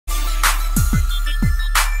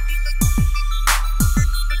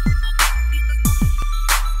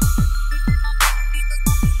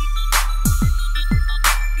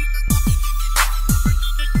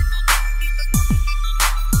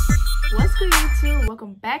YouTube,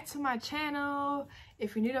 welcome back to my channel.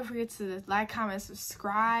 If you're new, don't forget to like, comment,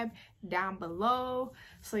 subscribe down below.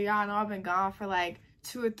 So y'all know I've been gone for like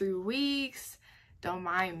 2 or 3 weeks. Don't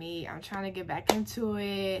mind me, I'm trying to get back into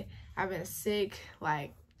it. I've been sick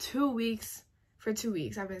like 2 weeks. For 2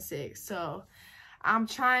 weeks I've been sick, so I'm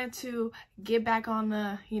trying to get back on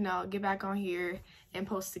the, get back on here and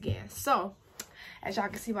post again. So as y'all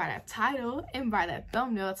can see by that title and by that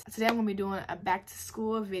thumbnail, today I'm gonna be doing a back to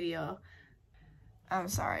school video. I'm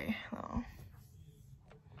sorry.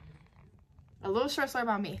 A little short story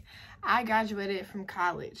about me. I graduated from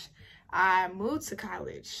college. I moved to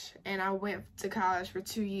college and I went to college for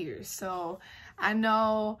 2 years. So I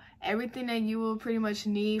know everything that you will pretty much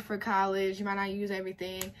need for college. You might not use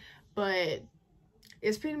everything, but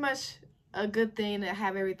it's pretty much a good thing to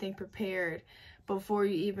have everything prepared before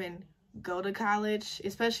you even go to college,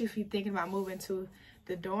 especially if you're thinking about moving to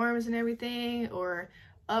the dorms and everything or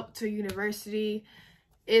up to university.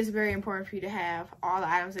 It's very important for you to have all the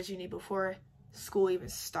items that you need before school even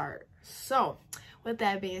start. So with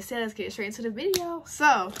that being said, let's get straight into the video.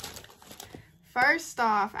 So first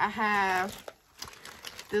off, I have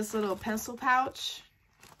this little pencil pouch,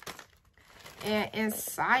 and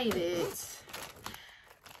inside it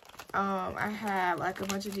I have like a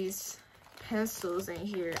bunch of these pencils in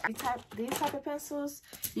here. These type of pencils,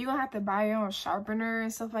 you're gonna have to buy your own sharpener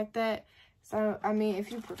and stuff like that. So I mean,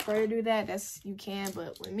 if you prefer to do that, you can,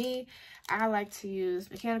 but with me, I like to use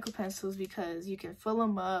mechanical pencils because you can fill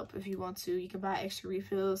them up if you want to. You can buy extra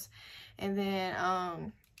refills, and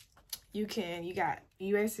then you got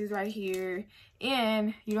USBs right here,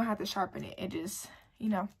 and you don't have to sharpen it. It just,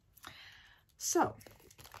 So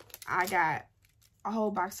I got a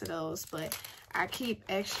whole box of those, but I keep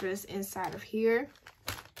extras inside of here,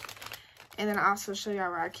 and then I also show y'all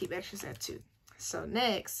where I keep extras at too. So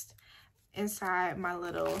next, inside my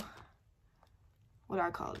little, what do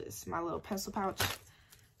I call this, my little pencil pouch,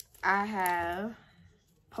 I have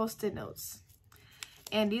Post-it notes,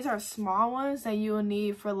 and these are small ones that you will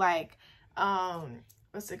need for like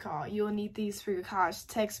what's it called, you'll need these for your college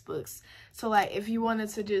textbooks. So like if you wanted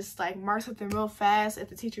to just like mark something real fast, if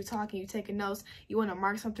the teacher's talking, you taking notes, you want to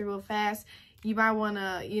mark something real fast, you might want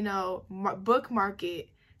to bookmark it,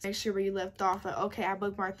 make sure where you left off, like, okay, I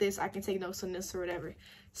bookmarked this, I can take notes on this or whatever.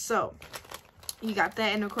 So you got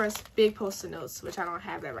that, and of course big Post-it notes, which I don't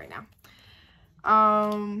have that right now.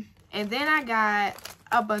 And then I got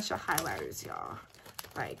a bunch of highlighters, y'all,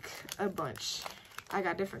 like a bunch. I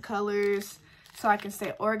got different colors so I can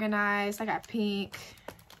stay organized. I got pink.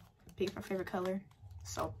 Pink's my favorite color.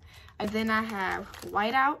 So, and then I have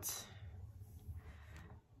whiteout.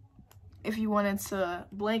 If you wanted to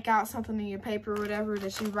blank out something in your paper or whatever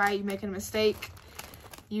that you write, you're making a mistake,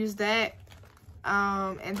 use that.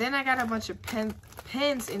 And then I got a bunch of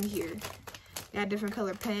pens in here. Got different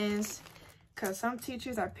color pens, because some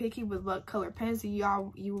teachers are picky with what color pens you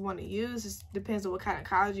want to use. It depends on what kind of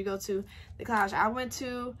college you go to. The college I went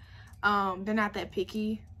to, they're not that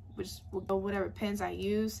picky, which will go whatever pens I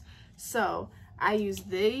use. So I use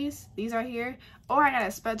these are here. Or I got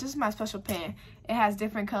this is my special pen. It has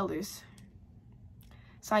different colors,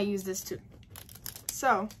 so I use this too.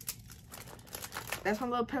 So that's my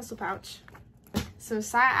little pencil pouch. Some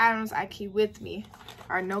side items I keep with me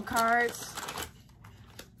are note cards,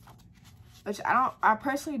 which I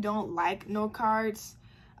personally don't like note cards,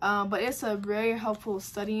 but it's a very helpful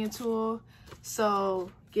studying tool.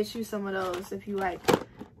 So get you some of those if you like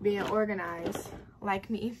being organized like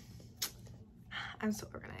me. I'm so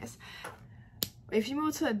organized. If you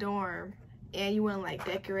move to a dorm and you want to like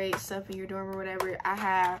decorate stuff in your dorm or whatever,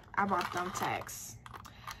 I bought thumbtacks.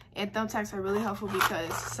 And thumbtacks are really helpful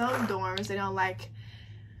because some dorms, they don't like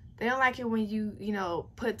it when you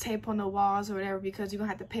put tape on the walls or whatever, because you're gonna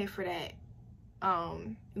have to pay for that.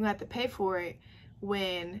 You're gonna have to pay for it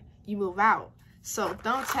when you move out. So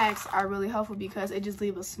thumbtacks are really helpful because it just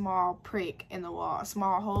leaves a small prick in the wall, a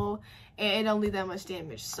small hole, and it don't leave that much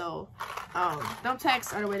damage. So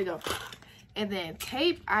thumbtacks are the way to go. And then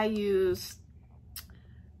tape, I use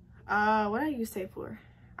what do I use tape for?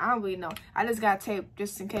 I don't really know. I just got tape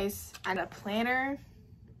just in case. I got a planner,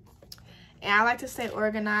 and I like to stay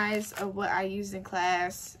organized of what I use in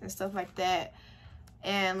class and stuff like that.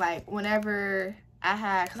 And like whenever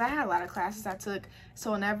because I had a lot of classes I took,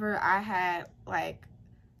 so whenever I had like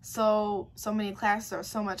so many classes or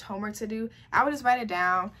so much homework to do, I would just write it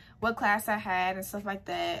down, what class I had and stuff like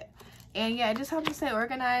that. And yeah, it just helps me stay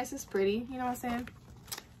organized. It's pretty, you know what I'm saying?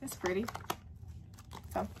 It's pretty.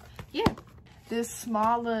 So yeah, this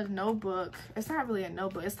small little notebook, it's not really a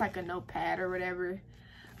notebook, it's like a notepad or whatever.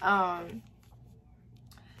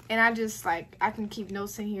 And I just like, I can keep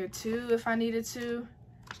notes in here too if I needed to.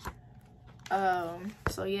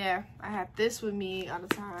 So yeah, I have this with me all the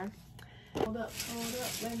time. Hold up,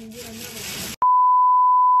 let me get another one.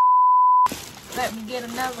 Let me get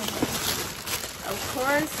another one. Of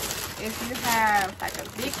course, if you have like a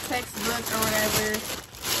big textbook or whatever,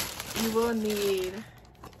 you will need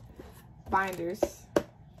binders.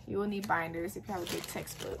 You will need binders if you have a big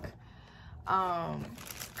textbook.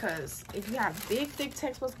 Because if you have big, thick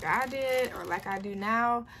textbooks like I did, or like I do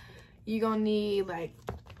now, you're gonna need like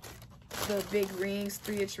the big rings,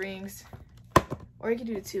 3-inch rings, or you can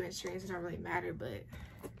do the 2-inch rings. It don't really matter. But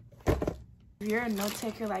if you're a note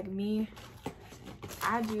taker like me,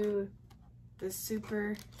 I do the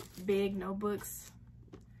super big notebooks,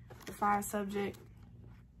 the 5-subject.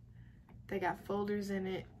 They got folders in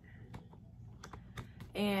it,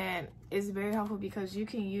 and it's very helpful because you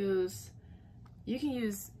can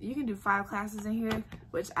do 5 classes in here,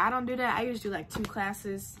 which I don't do that. I usually do like 2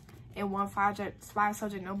 classes in one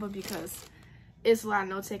 5-subject notebook because it's a lot of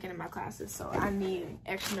note taking in my classes, so I need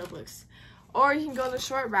extra notebooks. Or you can go the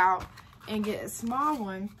short route and get a small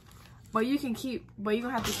one, but you're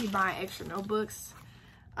gonna have to keep buying extra notebooks.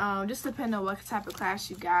 Just depending on what type of class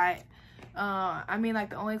you got. I mean, like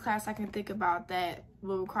the only class I can think about that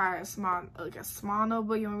will require a small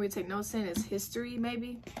notebook you want me to take notes in is history,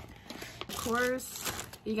 maybe. Of course,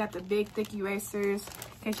 you got the big thick erasers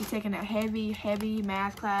in case you're taking a heavy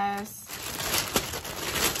math class.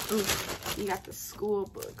 Ooh, you got the school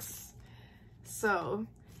books. So,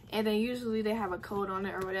 and then usually they have a code on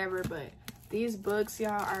it or whatever, but these books,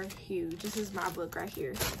 y'all, are huge. This is my book right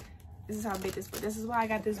here. This is how big this book. This is why I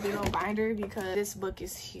got this big old binder, because this book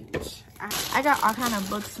is huge. I got all kind of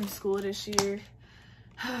books from school this year.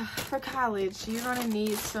 For college, you're gonna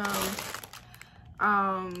need some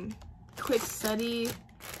quick study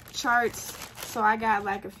charts. So I got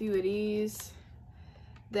like a few of these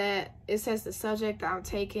that it says the subject that I'm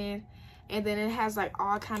taking, and then it has like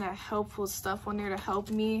all kind of helpful stuff on there to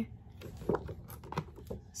help me.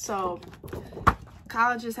 So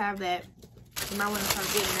colleges have that. You might want to start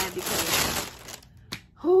getting that because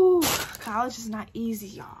college is not easy,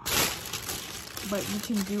 y'all, but you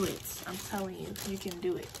can do it. I'm telling you, you can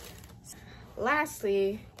do it.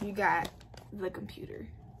 Lastly, you got the computer.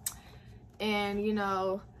 And you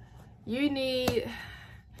know, you need, it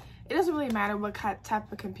doesn't really matter what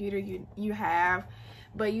type of computer you have,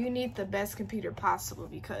 but you need the best computer possible,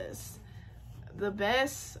 because the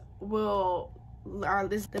best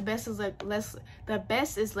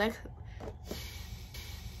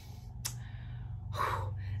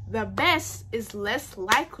is less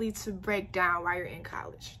likely to break down while you're in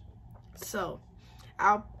college. So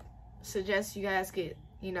I'll suggest you guys get,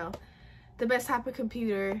 you know, the best type of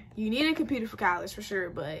computer. You need a computer for college for sure,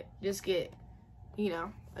 but just get, you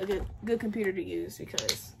know, a good computer to use,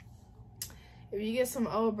 because if you get some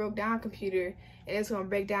old broke down computer and it's gonna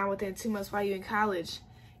break down within 2 months while you're in college,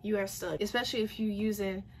 you are stuck. Especially if you're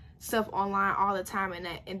using stuff online all the time and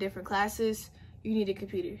in different classes, you need a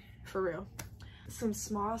computer for real. Some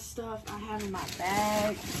small stuff I have in my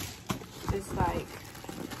bag is like,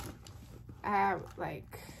 I have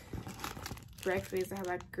like breakfast. I have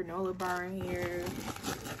like granola bar in here.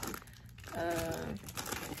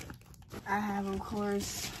 I have, of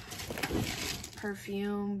course,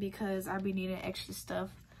 perfume because I'll be needing extra stuff.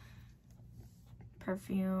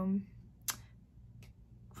 Perfume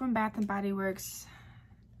from Bath and Body Works.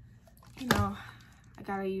 You know, I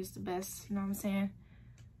gotta use the best, you know what I'm saying?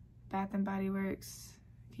 Bath and Body Works.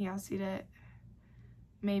 Can y'all see that?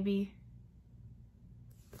 Maybe.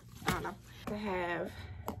 I don't know. To have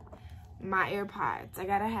my AirPods. I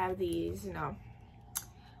gotta have these, you know,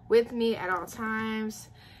 with me at all times.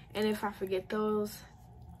 And if I forget those,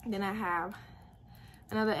 then I have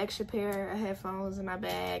another extra pair of headphones in my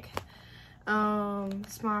bag.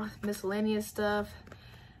 Small miscellaneous stuff.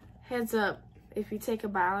 Heads up, if you take a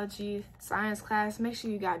biology science class, make sure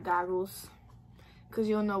you got goggles, because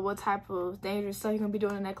you don't know what type of dangerous stuff you're gonna be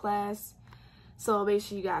doing in that class. So make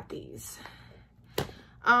sure you got these.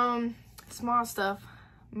 Small stuff,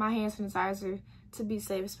 my hand sanitizer to be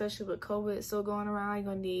safe, especially with COVID still going around. You're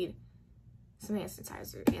gonna need some hand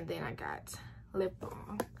sanitizer. And then I got lip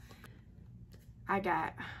balm. I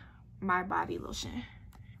got my body lotion,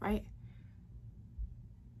 right?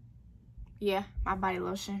 Yeah, my body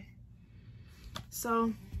lotion.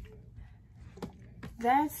 So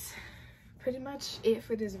that's pretty much it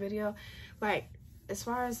for this video. Like, as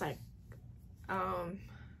far as like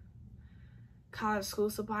college school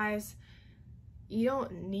supplies, you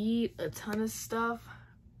don't need a ton of stuff,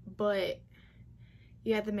 but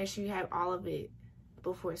you have to make sure you have all of it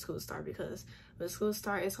before school starts, because when school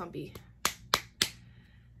starts, it's gonna be.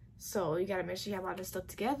 So you gotta make sure you have all this stuff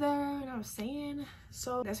together, you know what I'm saying?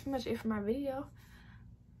 So that's pretty much it for my video.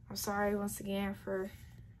 I'm sorry once again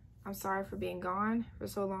I'm sorry for being gone for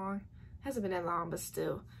so long. It hasn't been that long, but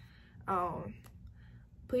still.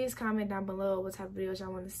 Please comment down below what type of videos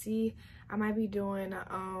y'all want to see. I might be doing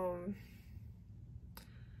a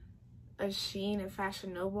Shein and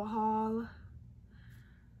Fashion Nova haul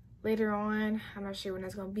later on. I'm not sure when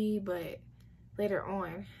that's gonna be, but later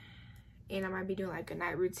on. And I might be doing like a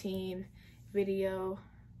night routine video,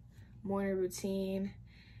 morning routine,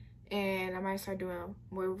 and I might start doing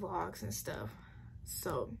more vlogs and stuff.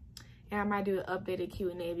 So, and I might do an updated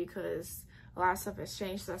Q&A because a lot of stuff has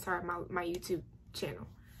changed since I started my YouTube channel.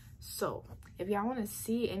 So if y'all want to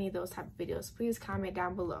see any of those type of videos, please comment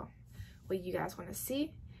down below what you guys want to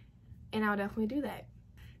see, and I'll definitely do that.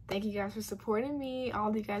 Thank you guys for supporting me. All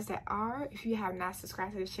of you guys that are, if you have not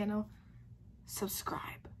subscribed to this channel,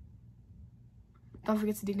 subscribe. Don't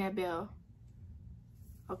forget to ding that bell.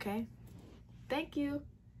 Okay? Thank you.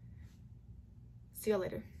 See you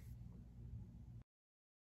later.